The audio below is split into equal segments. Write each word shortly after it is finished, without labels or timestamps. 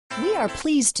are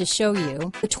pleased to show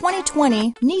you the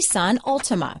 2020 Nissan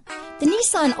Altima. The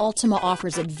Nissan Altima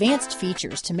offers advanced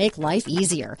features to make life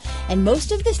easier, and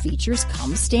most of the features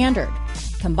come standard.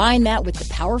 Combine that with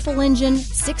the powerful engine,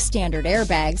 6 standard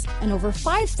airbags, and over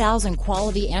 5,000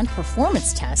 quality and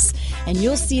performance tests, and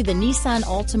you'll see the Nissan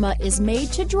Altima is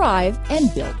made to drive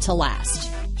and built to last.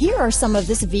 Here are some of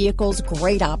this vehicle's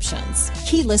great options: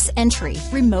 keyless entry,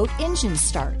 remote engine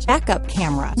start, backup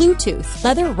camera, Bluetooth,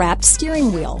 leather-wrapped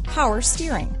steering wheel, power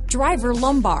steering, driver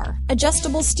lumbar,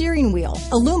 adjustable steering wheel,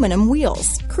 aluminum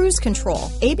wheels, cruise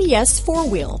control, ABS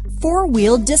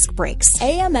 4-wheel disc brakes,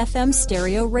 AM/FM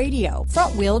stereo radio,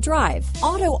 front-wheel drive,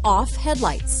 auto-off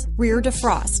headlights, rear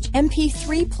defrost,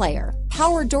 MP3 player,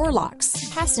 power door locks,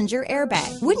 passenger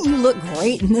airbag. Wouldn't you look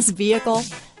great in this vehicle?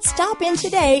 Stop in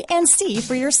today and see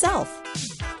for yourself.